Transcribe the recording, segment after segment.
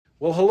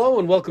Well, hello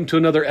and welcome to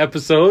another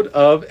episode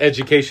of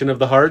Education of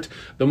the Heart.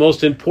 The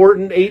most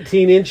important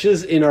 18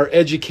 inches in our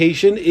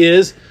education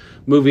is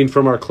moving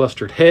from our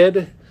clustered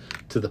head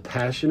to the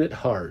passionate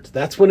heart.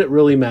 That's when it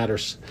really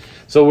matters.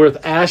 So we're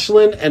with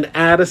Ashlyn and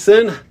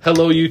Addison.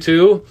 Hello, you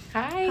two.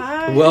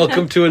 Hi.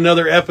 Welcome to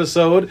another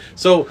episode.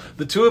 So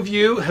the two of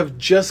you have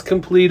just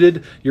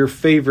completed your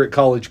favorite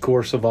college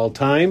course of all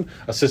time,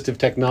 Assistive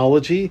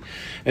Technology.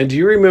 And do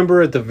you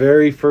remember at the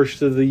very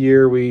first of the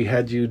year, we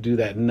had you do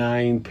that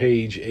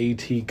 9-page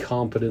AT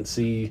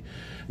competency,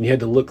 and you had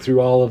to look through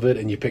all of it,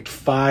 and you picked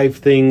 5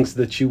 things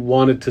that you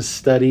wanted to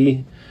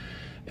study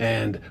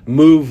and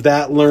move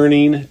that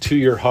learning to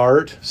your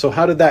heart. So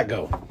how did that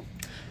go?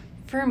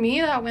 For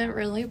me, that went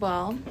really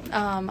well.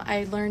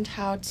 I learned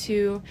how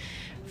to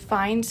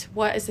find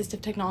what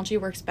assistive technology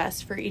works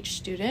best for each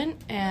student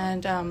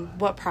and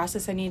what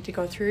process I need to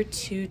go through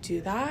to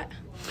do that.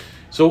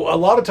 So a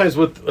lot of times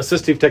with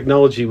assistive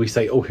technology, we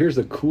say, oh, here's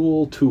a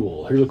cool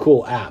tool, here's a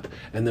cool app,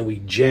 and then we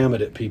jam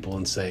it at people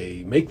and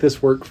say, make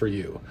this work for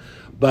you.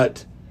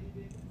 But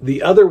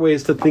the other way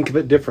is to think of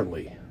it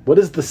differently. What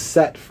is the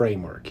SET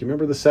framework? You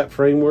remember the SET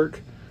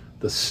framework?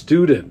 The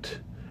student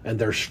and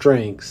their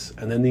strengths,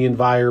 and then the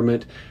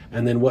environment,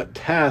 and then what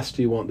tasks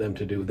do you want them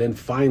to do? Then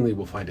finally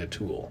we'll find a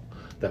tool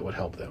that would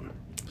help them.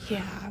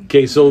 Yeah.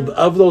 Okay, so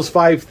of those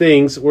 5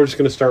 things, we're just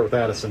going to start with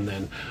Addison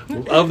then.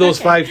 Of those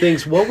 5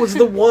 things, what was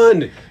the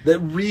one that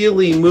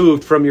really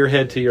moved from your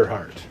head to your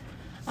heart?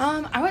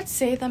 I would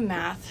say the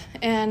math,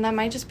 and that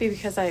might just be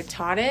because I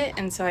taught it,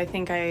 and so I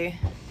think I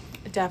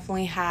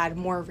definitely had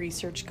more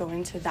research go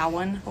into that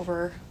one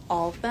over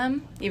all of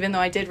them, even though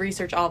I did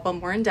research all of them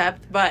more in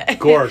depth, but of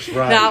course,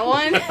 right. That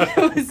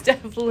one was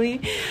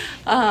definitely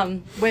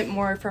went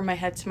more from my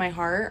head to my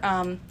heart,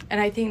 and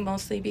I think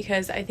mostly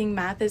because I think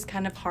math is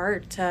kind of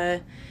hard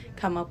to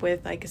come up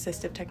with, like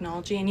assistive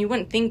technology, and you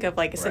wouldn't think of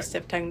like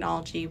assistive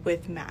technology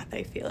with math,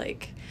 I feel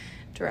like,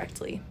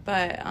 directly,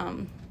 but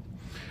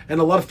and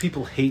a lot of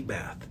people hate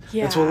math.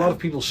 Yeah. And so a lot of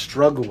people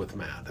struggle with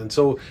math. And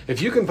so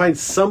if you can find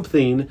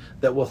something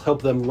that will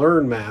help them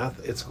learn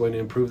math, it's going to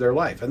improve their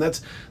life. And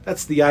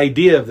that's the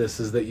idea of this,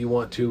 is that you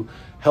want to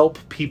help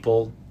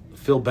people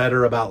feel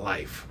better about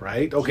life,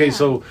 right? Okay, Yeah.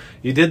 So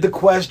you did the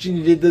question,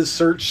 you did the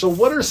search. So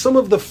what are some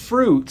of the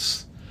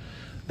fruits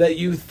that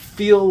you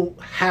feel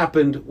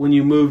happened when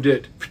you moved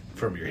it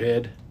from your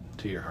head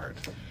to your heart?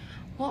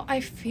 Well,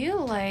 I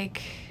feel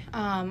like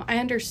I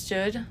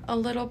understood a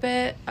little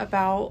bit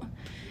about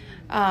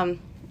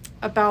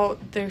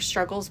their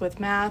struggles with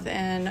math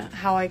and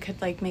how I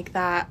could like make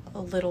that a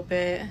little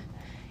bit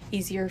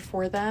easier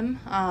for them.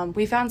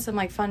 We found some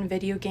like fun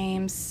video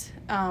games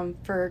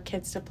for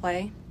kids to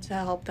play to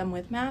help them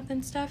with math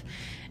and stuff.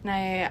 And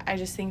I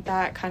just think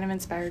that kind of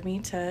inspired me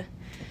to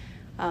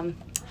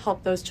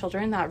help those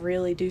children that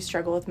really do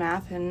struggle with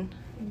math and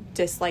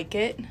dislike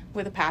it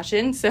with a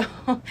passion. So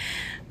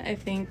I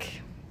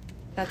think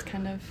that's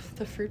kind of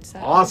the fruit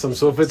set. Awesome.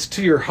 So if it's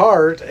to your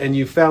heart and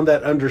you found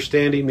that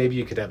understanding, maybe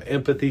you could have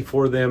empathy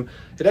for them.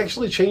 It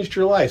actually changed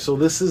your life. So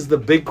this is the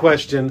big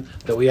question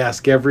that we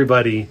ask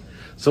everybody.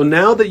 So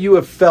now that you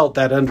have felt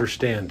that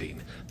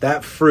understanding,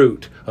 that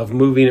fruit of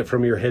moving it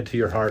from your head to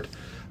your heart,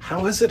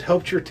 how has it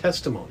helped your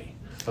testimony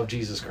of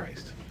Jesus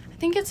Christ?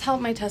 I think it's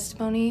helped my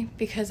testimony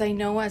because I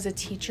know as a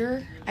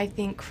teacher, I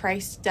think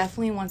Christ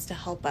definitely wants to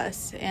help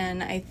us.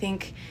 And I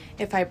think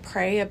if I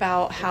pray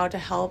about how to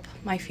help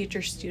my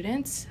future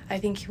students, I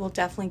think he will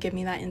definitely give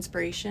me that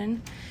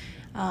inspiration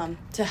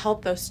to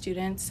help those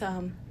students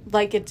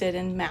like it did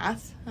in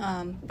math,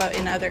 but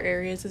in other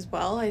areas as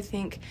well. I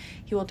think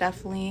he will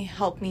definitely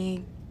help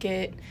me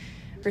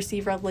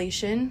receive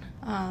revelation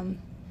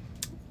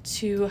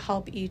to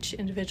help each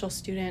individual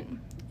student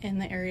in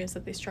the areas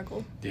that they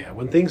struggle. Yeah,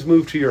 when things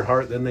move to your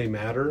heart, then they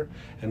matter.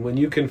 And when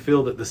you can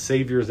feel that the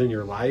Savior is in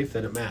your life,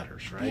 then it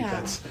matters, right?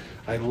 Yeah.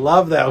 I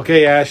love that.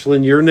 Okay,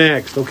 Ashlyn, you're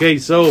next. Okay,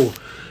 so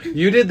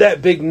you did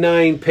that big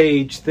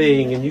 9-page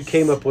thing, and you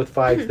came up with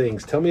 5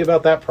 things. Tell me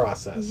about that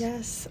process.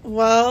 Yes.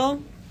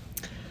 Well,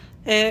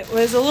 it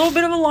was a little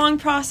bit of a long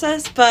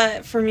process,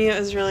 but for me it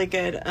was really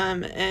good.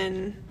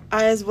 And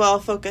I as well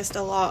focused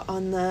a lot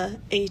on the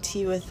AT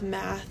with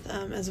math,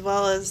 as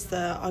well as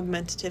the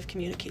augmentative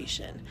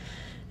communication.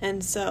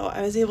 And so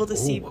I was able to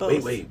see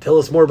both. Wait. Tell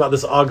us more about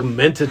this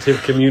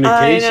augmentative communication.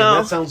 I know.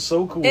 That sounds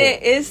so cool.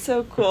 It is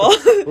so cool.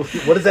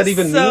 What does that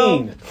even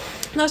mean?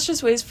 That's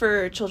just ways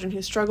for children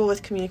who struggle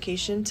with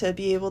communication to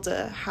be able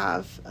to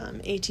have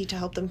AT to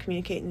help them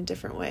communicate in a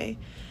different way.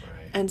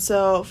 Right. And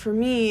so for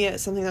me,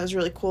 something that was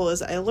really cool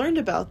is I learned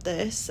about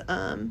this,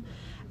 and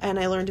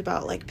I learned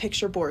about like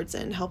picture boards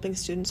and helping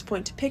students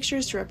point to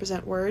pictures to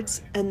represent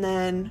words. And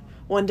then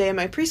one day in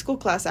my preschool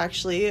class,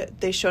 actually,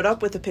 they showed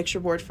up with a picture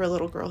board for a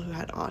little girl who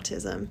had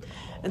autism.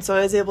 And so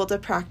I was able to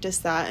practice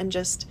that and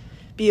just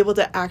be able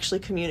to actually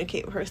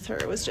communicate with her.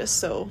 It was just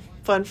so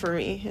fun for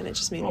me, and it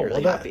just made me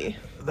really happy.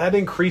 That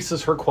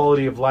increases her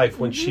quality of life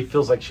when she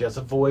feels like she has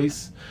a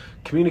voice.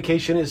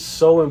 Communication is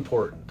so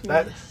important.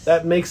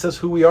 That makes us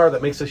who we are.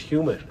 That makes us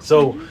human.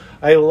 So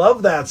I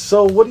love that.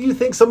 So what do you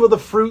think some of the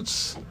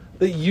fruits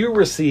that you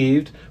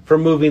received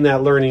from moving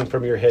that learning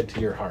from your head to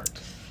your heart?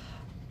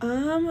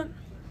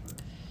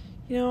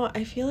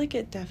 I feel like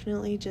it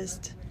definitely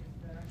just,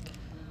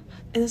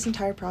 in this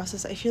entire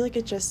process, I feel like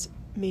it just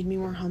made me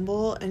more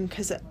humble. And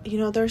because,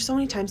 there are so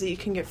many times that you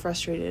can get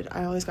frustrated.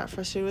 I always got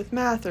frustrated with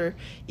math, or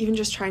even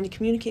just trying to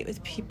communicate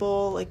with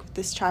people, like with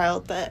this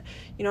child that,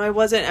 I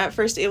wasn't at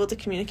first able to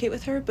communicate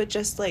with her, but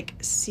just like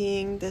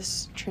seeing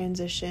this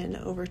transition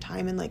over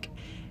time and like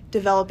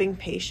developing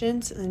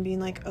patience and being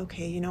like,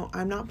 okay,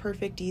 I'm not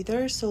perfect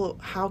either. So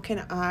how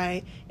can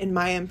I, in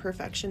my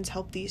imperfections,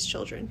 help these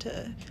children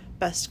to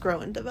best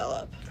grow and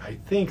develop? I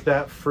think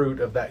that fruit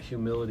of that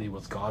humility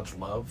was God's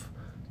love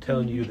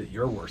telling you that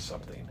you're worth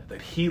something,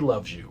 that he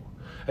loves you.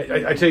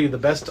 I tell you, the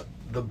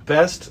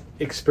best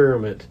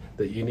experiment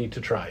that you need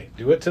to try,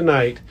 do it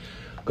tonight.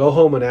 Go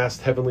home and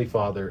ask Heavenly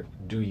Father,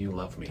 do you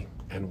love me?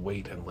 And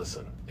wait and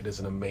listen. It is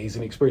an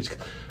amazing experience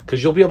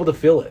because you'll be able to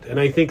feel it. And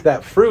I think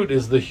that fruit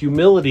is the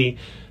humility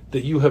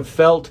that you have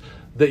felt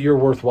that you're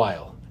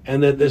worthwhile,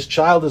 and that this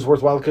child is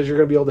worthwhile because you're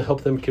going to be able to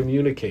help them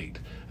communicate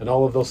and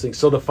all of those things.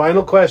 So the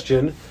final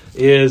question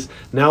is,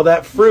 now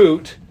that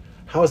fruit,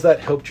 how has that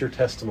helped your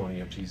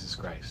testimony of Jesus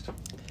Christ?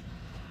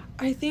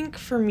 I think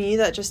for me,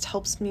 that just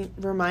helps me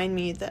remind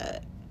me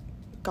that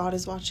God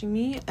is watching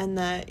me, and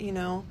that,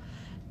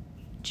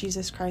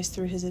 Jesus Christ,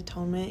 through his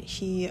atonement,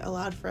 he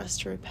allowed for us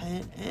to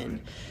repent and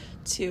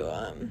to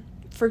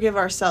forgive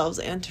ourselves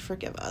and to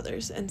forgive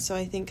others. And so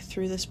I think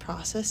through this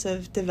process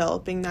of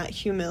developing that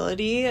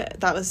humility,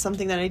 that was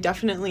something that I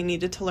definitely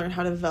needed to learn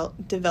how to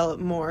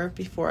develop more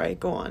before I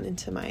go on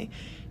into my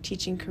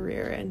teaching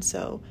career. And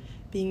so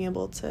being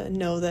able to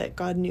know that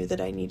God knew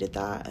that I needed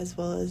that, as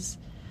well as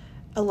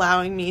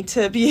allowing me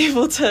to be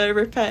able to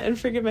repent and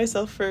forgive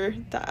myself for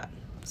that.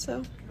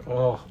 So...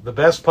 Oh, the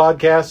best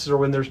podcasts are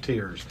when there's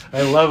tears.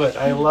 I love it.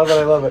 I love it.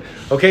 I love it.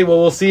 Okay, well,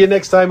 we'll see you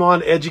next time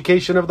on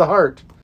Education of the Heart.